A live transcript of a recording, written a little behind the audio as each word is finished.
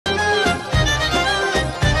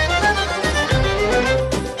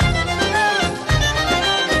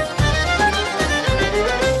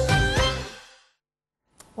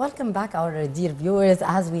welcome back our dear viewers.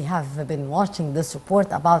 As we have been watching this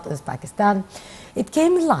report about Uzbekistan, it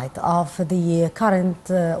came in light of the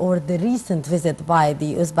current or the recent visit by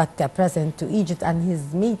the Uzbek president to Egypt and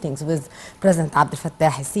his meetings with President Abdel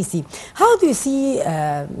al-Sisi. How do you see,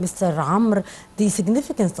 Mr. Amr, the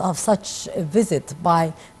significance of such a visit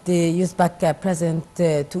by the Uzbek president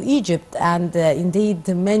to Egypt, and indeed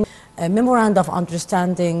many memoranda of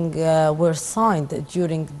understanding were signed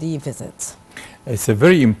during the visit? It's a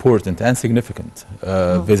very important and significant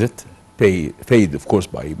visit, paid, of course,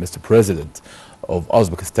 by Mr. President of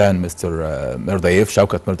Uzbekistan, Mr. Mirdayev,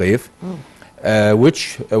 Shaukat Mirdayev,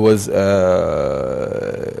 which was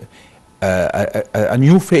a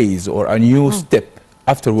new phase or a new step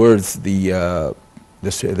afterwards the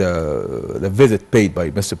visit paid by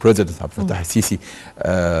Mr. President Abdel al-Sisi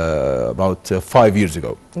about 5 years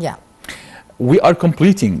ago. Yeah. We are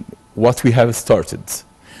completing what we have started.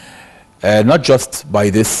 Not just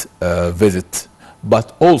by this visit,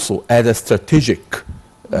 but also as a strategic,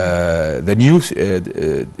 the new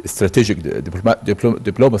strategic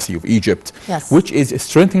diplomacy of Egypt, yes, which is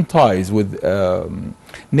strengthening ties with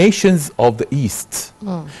nations of the East,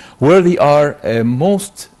 where they are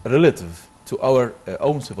most relative to our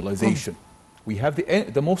own civilization. We have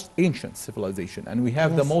the most ancient civilization, and we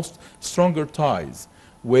have the most stronger ties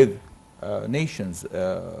with nations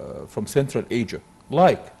from Central Asia,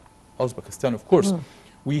 like Uzbekistan, of course.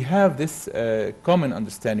 We have this common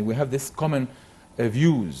understanding, we have this common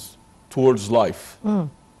views towards life.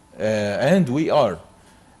 And we are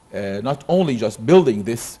not only just building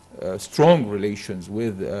this strong relations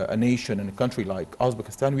with a nation and a country like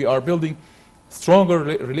Uzbekistan, we are building stronger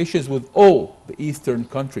relations with all the Eastern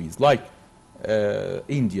countries, like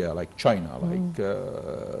India, like China, like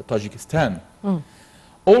Tajikistan.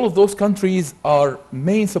 All of those countries are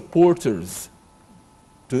main supporters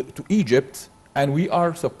to Egypt, and we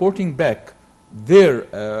are supporting back their,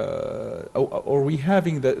 or we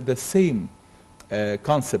having the same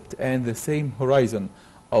concept and the same horizon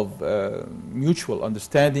of mutual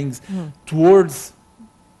understandings towards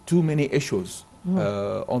too many issues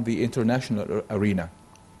on the international arena.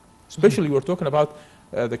 Especially we're talking about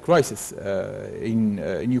the crisis in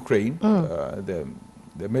Ukraine, the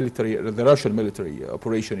Russian military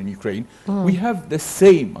operation in Ukraine. We have the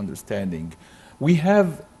same understanding. We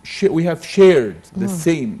have shared the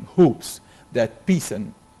same hopes that peace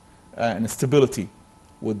and stability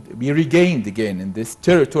would be regained again in this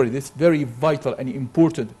territory, this very vital and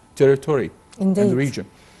important territory in the region.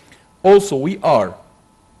 Also, we are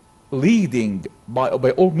leading,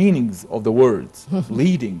 by all meanings of the words,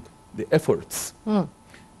 leading the efforts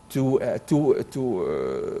to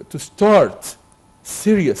start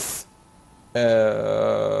serious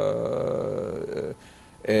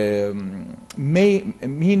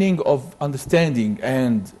meaning of understanding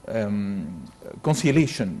and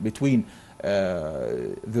conciliation between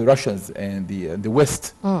the Russians and the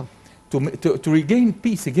West to regain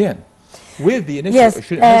peace again with the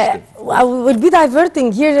initiative. Yes, I will be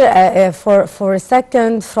diverting here for a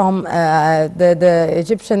second from the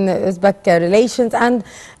Egyptian-Uzbek relations, and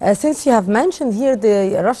since you have mentioned here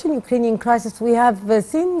the Russian-Ukrainian crisis, we have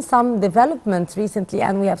seen some developments recently,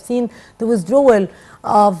 and we have seen the withdrawal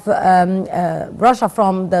of Russia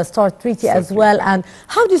from the START Treaty as well. And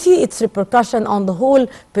how do you see its repercussion on the whole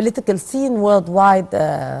political scene worldwide,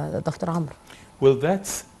 Dr. Amr? Well,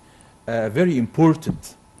 that's very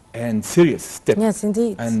important and serious step. Yes,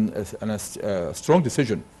 indeed. And a strong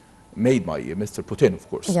decision made by Mr. Putin, of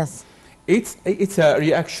course. Yes. It's a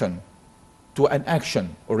reaction to an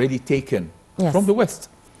action already taken from the West.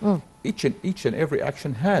 Each and every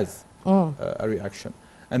action has a reaction.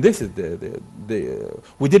 And this is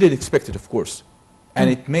we didn't expect it, of course. And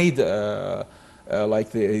it made,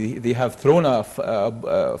 like they have thrown a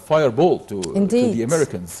fireball to the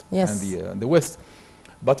Americans and the West.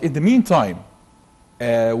 But in the meantime,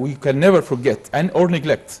 we can never forget or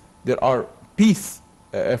neglect there are peace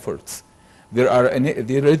efforts. There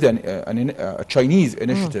is a Chinese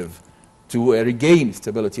initiative to regain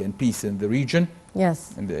stability and peace in the region.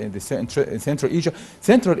 Yes. In Central Asia.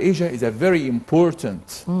 Central Asia is a very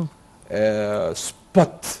important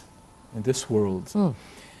spot in this world.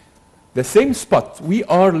 The same spot we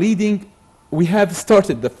are leading. We have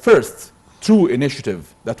started the first true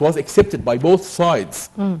initiative that was accepted by both sides,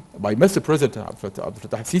 by Mr. President Abdel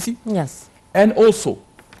al-Sisi. Yes. And also,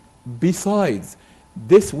 besides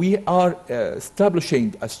this, we are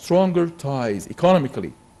establishing a stronger ties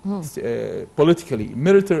economically, politically,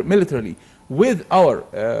 militarily, with our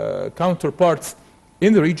counterparts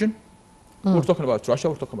in the region. We're talking about Russia,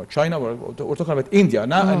 we're talking about China, we're talking about India,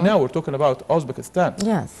 now, and now we're talking about Uzbekistan.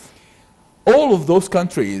 Yes. all of those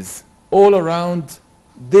countries all around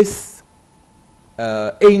this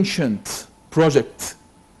ancient project,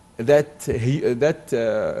 that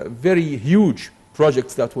very huge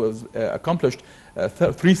project that was accomplished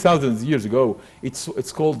 3,000 years ago.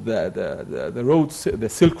 It's called the roads, the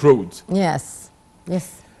Silk Road. Yes,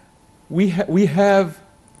 yes. We have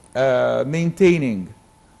maintaining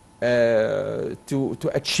to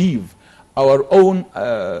achieve our own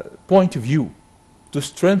point of view, to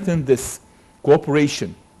strengthen this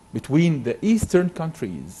cooperation between the Eastern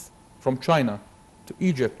countries, from China to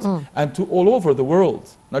Egypt and to all over the world,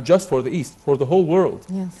 not just for the East, for the whole world.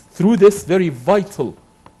 Yes. Through this very vital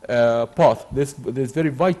path, this very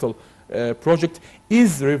vital project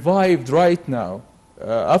is revived right now.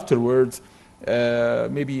 Afterwards,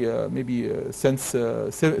 maybe since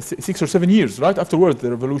 6 or 7 years, right afterwards the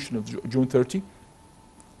revolution of June 30.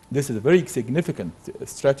 This is a very significant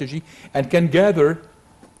strategy and can gather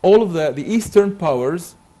all of the Eastern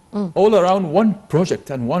powers all around one project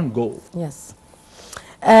and one goal. Yes.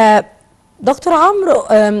 Dr. Amro,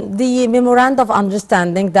 the memorandum of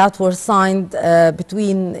understanding that were signed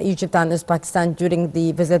between Egypt and Uzbekistan during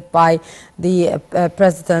the visit by the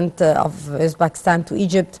president of Uzbekistan to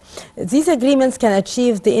Egypt, these agreements can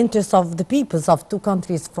achieve the interests of the peoples of two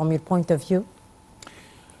countries from your point of view?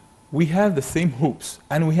 We have the same hopes,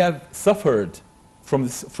 and we have suffered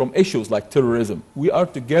from issues like terrorism. We are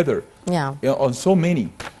together on so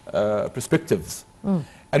many perspectives,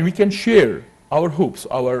 and we can share our hopes,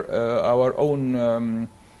 our own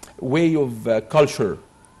way of culture,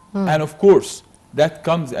 and of course that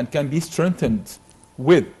comes and can be strengthened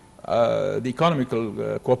with the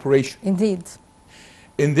economical cooperation. Indeed.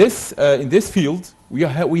 In this field, we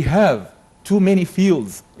have too many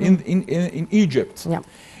fields in Egypt. Yeah.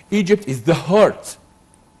 Egypt is the heart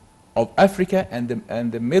of Africa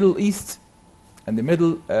and the Middle East and the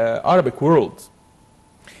Middle Arabic world.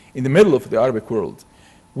 In the middle of the Arabic world,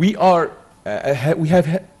 we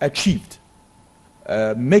have achieved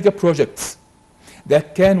mega projects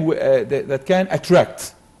that can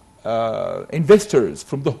attract investors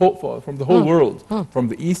from the whole world, from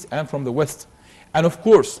the East and from the West. And of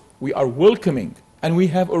course, we are welcoming, and we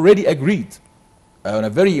have already agreed on a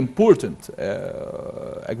very important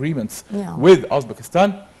agreements with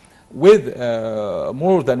Uzbekistan, with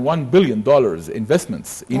more than $1 billion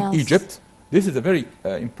investments in Egypt. This is a very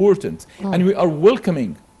important, and we are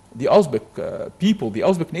welcoming the Uzbek people, the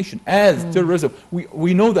Uzbek nation, as terrorism.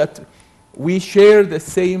 We know that we share the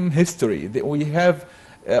same history. We have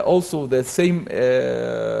also the same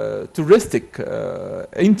touristic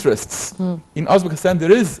interests. In Uzbekistan,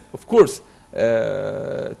 there is, of course,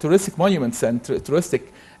 touristic monuments and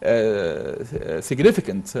touristic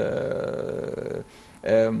significant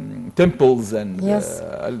temples and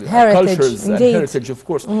cultures and heritage, of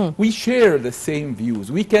course. We share the same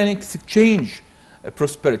views. We can exchange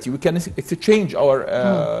prosperity. We can exchange our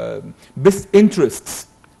best interests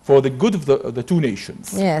for the good of the two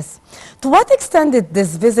nations. Yes. To what extent did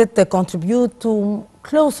this visit contribute to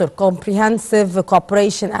closer, comprehensive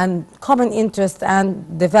cooperation and common interest, and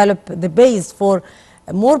develop the base for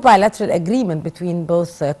a more bilateral agreement between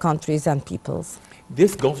both countries and peoples?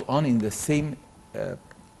 This goes on in the same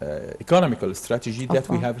economical strategy that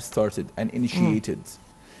we have started and initiated.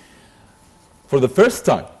 For the first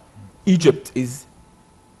time, Egypt is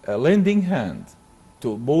a lending hand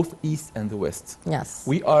to both East and the West. Yes.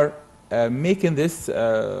 We are making this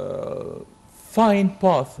fine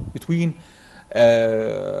path between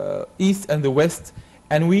East and the West,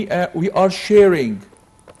 and we are sharing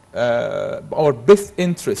our best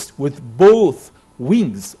interest with both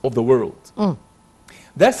wings of the world.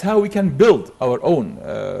 That's how we can build our own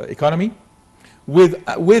economy with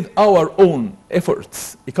our own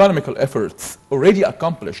efforts, economical efforts already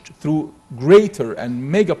accomplished through greater and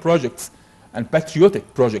mega projects and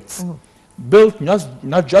patriotic projects, built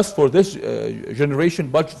not just for this generation,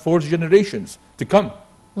 but for generations to come.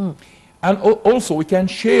 And also we can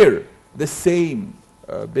share the same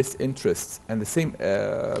best interests and the same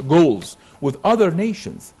goals with other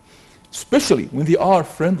nations, especially when they are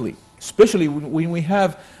friendly, especially when we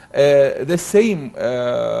have the same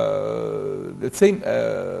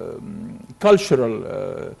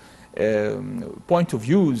cultural point of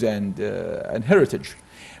views and heritage.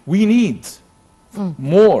 We need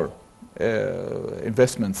more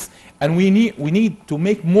investments, and we need to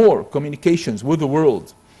make more communications with the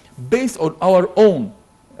world based on our own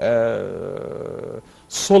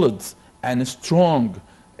solid and strong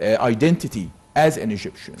identity as an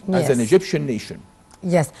Egyptian, as an Egyptian nation.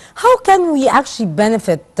 Yes. How can we actually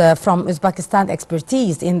benefit from Uzbekistan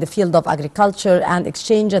expertise in the field of agriculture and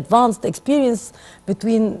exchange advanced experience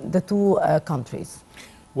between the two countries?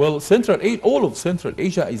 Well, all of Central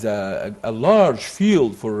Asia is a large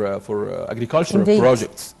field for agricultural Indeed.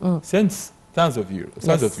 projects since thousands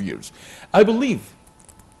of years. I believe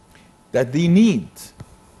that they need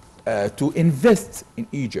to invest in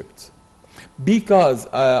Egypt because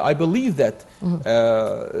I believe that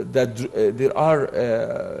there are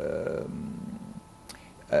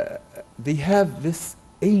they have this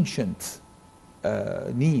ancient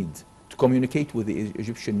need to communicate with the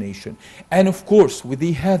Egyptian nation, and of course,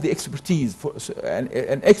 they have the expertise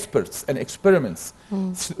and experts and experiments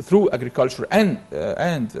through agriculture and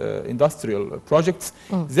industrial projects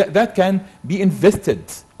that can be invested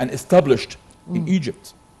and established in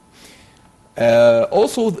Egypt.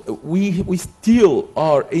 Also, we still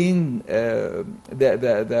are in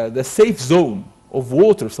the safe zone of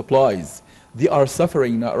water supplies. They are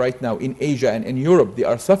suffering right now in Asia and in Europe. They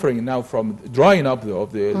are suffering now from drying up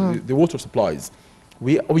of the water supplies.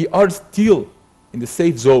 We are still in the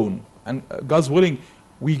safe zone, and God's willing,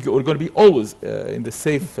 we're going to be always in the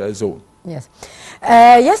safe zone. Yes.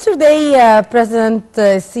 Yesterday, President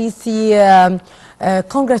Sisi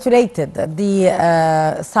congratulated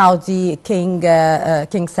the Saudi King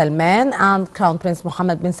Salman and Crown Prince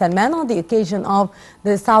Mohammed bin Salman on the occasion of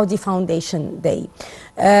the Saudi Foundation Day.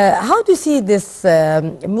 How do you see this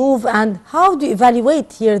move, and how do you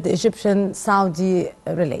evaluate here the Egyptian-Saudi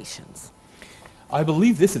relations? I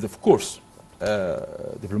believe this is, of course,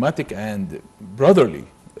 diplomatic and brotherly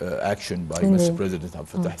action by Mr. President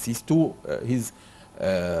Abdel to his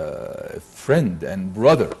friend and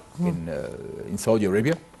brother in Saudi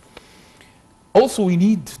Arabia. Also, we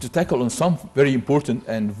need to tackle on some very important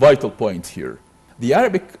and vital points here. The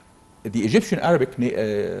Egyptian-Arabic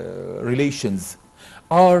relations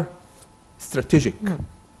are strategic,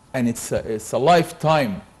 and it's a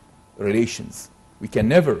lifetime relations. We can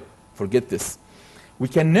never forget this. We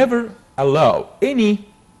can never allow any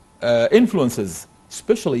influences,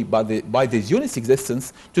 especially by the Zionist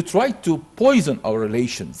existence, to try to poison our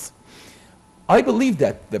relations. I believe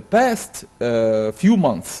that the past few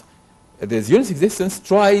months, the Zionist existence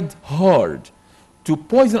tried hard to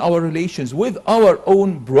poison our relations with our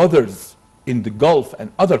own brothers in the Gulf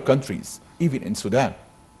and other countries, even in Sudan,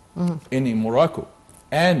 in Morocco,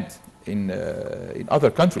 and in other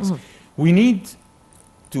countries. We need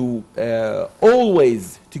to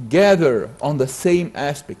always to gather on the same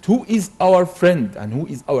aspect. Who is our friend and who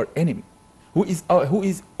is our enemy? Who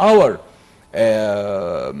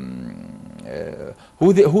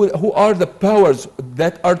are the powers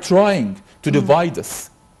that are trying to divide us,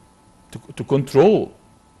 to control?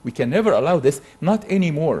 We can never allow this, not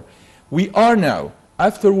anymore. We are now,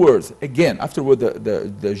 afterwards,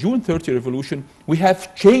 the June 30 revolution, we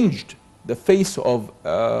have changed the face of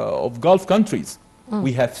Gulf countries.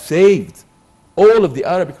 We have saved all of the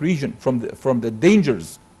Arabic region from the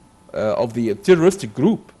dangers of the terroristic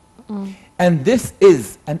group. And this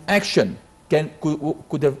is an action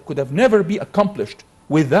could have never be accomplished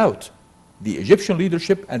without the Egyptian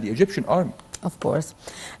leadership and the Egyptian army. Of course.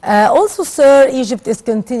 Also, sir, Egypt is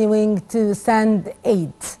continuing to send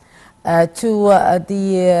aid to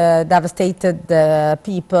the devastated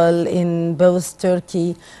people in both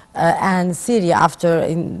Turkey and Syria after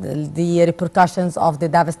the repercussions of the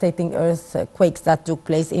devastating earthquakes that took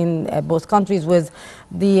place in both countries, with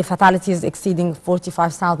the fatalities exceeding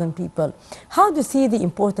 45,000 people. How do you see the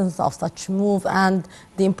importance of such move and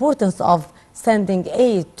the importance of sending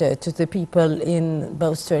aid to the people in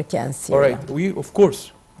both Turkey and Syria? All right, we of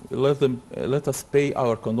course let us pay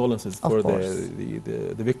our condolences for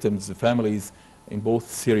the victims' families in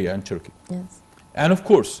both Syria and Turkey. Yes. And of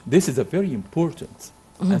course, this is a very important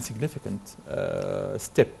and significant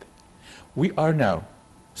step. We are now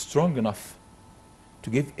strong enough to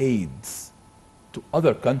give aids to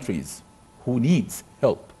other countries who need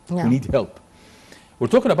help. We're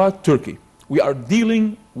talking about Turkey. We are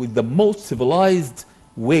dealing with the most civilized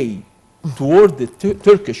way toward the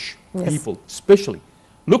Turkish people, especially.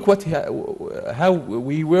 Look how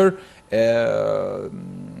we were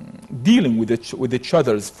dealing with each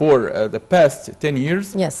other for the past 10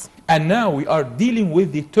 years. Yes. And now we are dealing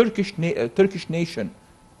with the Turkish nation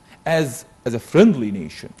as a friendly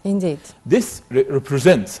nation. Indeed. This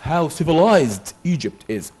represents how civilized Egypt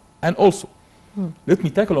is. And also, let me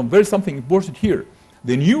tackle on something important here.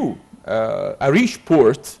 The new Arish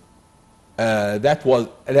port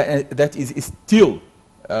that is still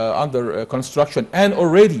under construction, and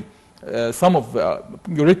already some of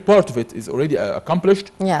great part of it is already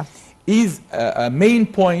accomplished. Yeah. is a main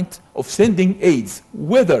point of sending aids,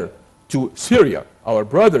 whether to Syria, our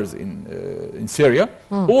brothers in Syria,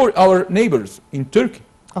 or our neighbors in Turkey.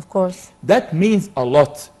 Of course. That means a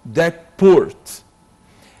lot. That port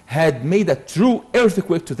had made a true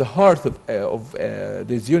earthquake to the heart of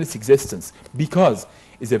the Zionist existence, because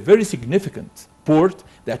it's a very significant port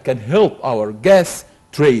that can help our gas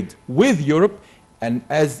trade with Europe, and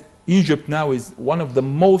as Egypt now is one of the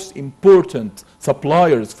most important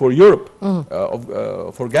suppliers for Europe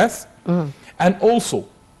for gas, and also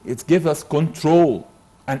it gives us control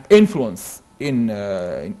and influence in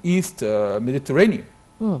East Mediterranean.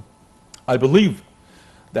 I believe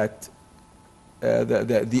that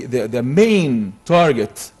the main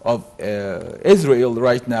target of Israel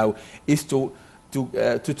right now is to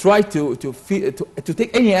try to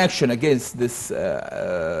take any action against this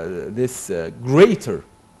greater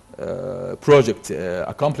project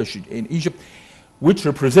accomplished in Egypt, which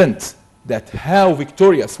represents that how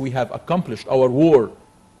victorious we have accomplished our war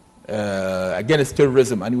against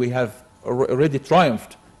terrorism, and we have already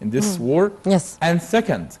triumphed in this war. Yes. And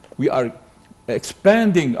second, we are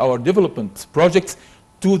expanding our development projects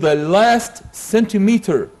to the last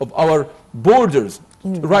centimeter of our borders,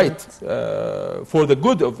 right, for the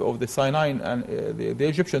good of the Sinai and the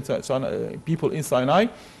Egyptian people in Sinai,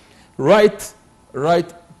 right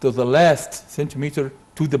to the last centimeter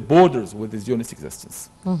to the borders with the Zionist existence.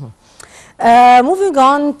 Moving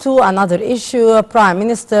on to another issue, Prime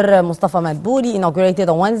Minister Mustafa Madbouli inaugurated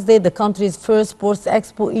on Wednesday the country's first Sports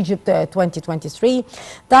Expo Egypt 2023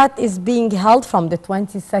 that is being held from the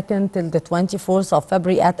 22nd till the 24th of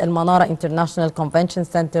February at El Manara International Convention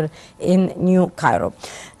Center in New Cairo.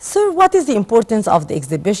 Sir, what is the importance of the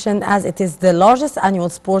exhibition, as it is the largest annual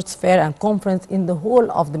sports fair and conference in the whole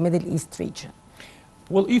of the Middle East region?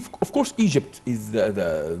 Well, of course, Egypt is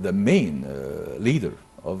the main leader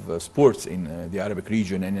of sports in the Arabic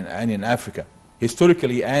region and in Africa,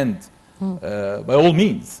 historically and by all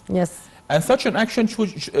means. Yes. And such an action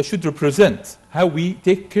should represent how we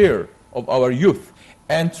take care of our youth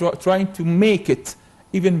and trying to make it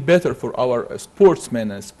even better for our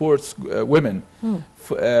sportsmen and sports women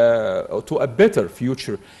to a better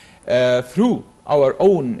future through our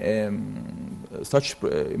own such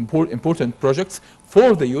important projects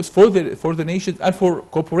for the youth, for the nations, and for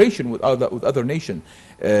cooperation with other nations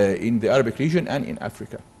in the Arabic region and in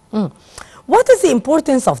Africa. What is the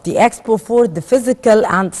importance of the Expo for the physical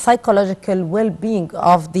and psychological well-being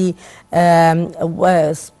of the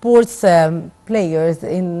sports players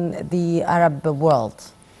in the Arab world?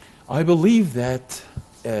 I believe that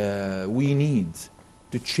we need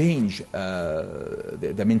to change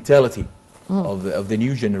the mentality of the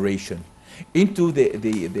new generation into the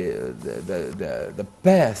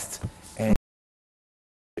past, and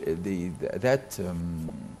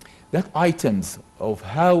that items of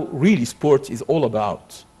how really sport is all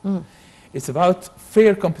about. It's about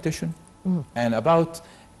fair competition and about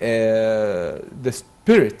the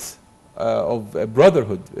spirit of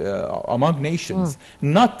brotherhood among nations,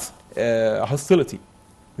 not hostility.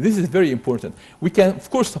 This is very important. We can, of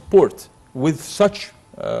course, support with such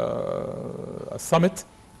a summit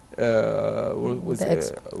with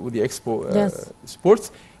the Expo yes.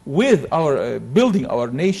 Sports, with our building our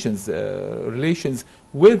nations' relations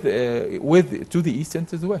with to the east and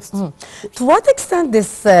to the west. To what extent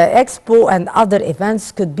this Expo and other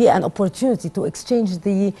events could be an opportunity to exchange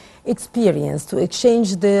the experience, to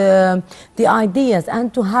exchange the ideas,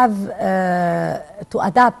 and to have to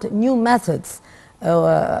adapt new methods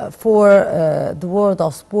for the world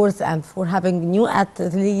of sports, and for having new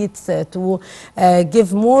athletes, to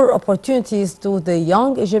give more opportunities to the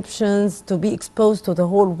young Egyptians to be exposed to the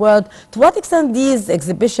whole world? To what extent these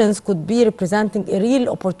exhibitions could be representing a real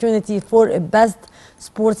opportunity for a best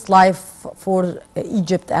sports life for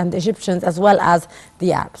Egypt and Egyptians as well as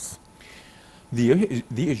the Arabs? The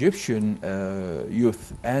Egyptian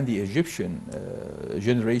youth and the Egyptian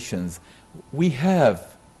generations, we have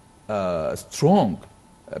strong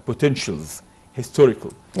potentials,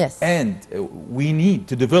 historical. Yes. And we need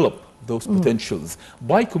to develop those potentials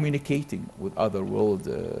by communicating with other world,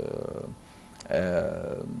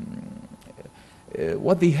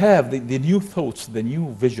 what they have, the new thoughts, the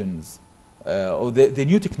new visions, or the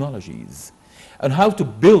new technologies, and how to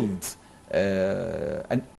build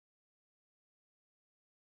an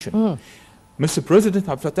Mr. President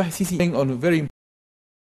Abdel Fattah on a very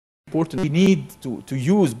important, we need to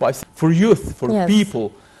use for youth, for yes.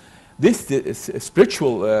 people. This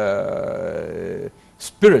spiritual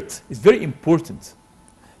spirit is very important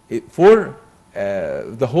for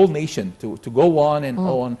the whole nation to go on and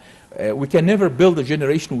on. We can never build a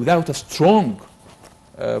generation without a strong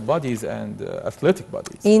bodies and athletic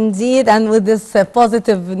bodies. Indeed, and with this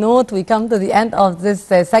positive note, we come to the end of this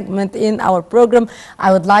segment in our program.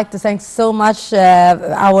 I would like to thank so much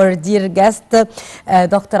our dear guest,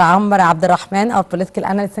 Dr. Abdel Rahman, our political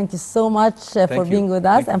analyst. Thank you so much for being with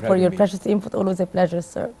us and for your precious input. Always a pleasure,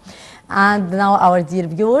 sir. And now, our dear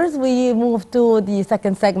viewers, we move to the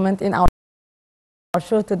second segment in our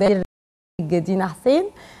show today. Dina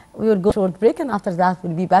Hussein. We will go short break, and after that,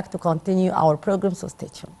 we'll be back to continue our program, so stay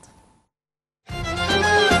tuned.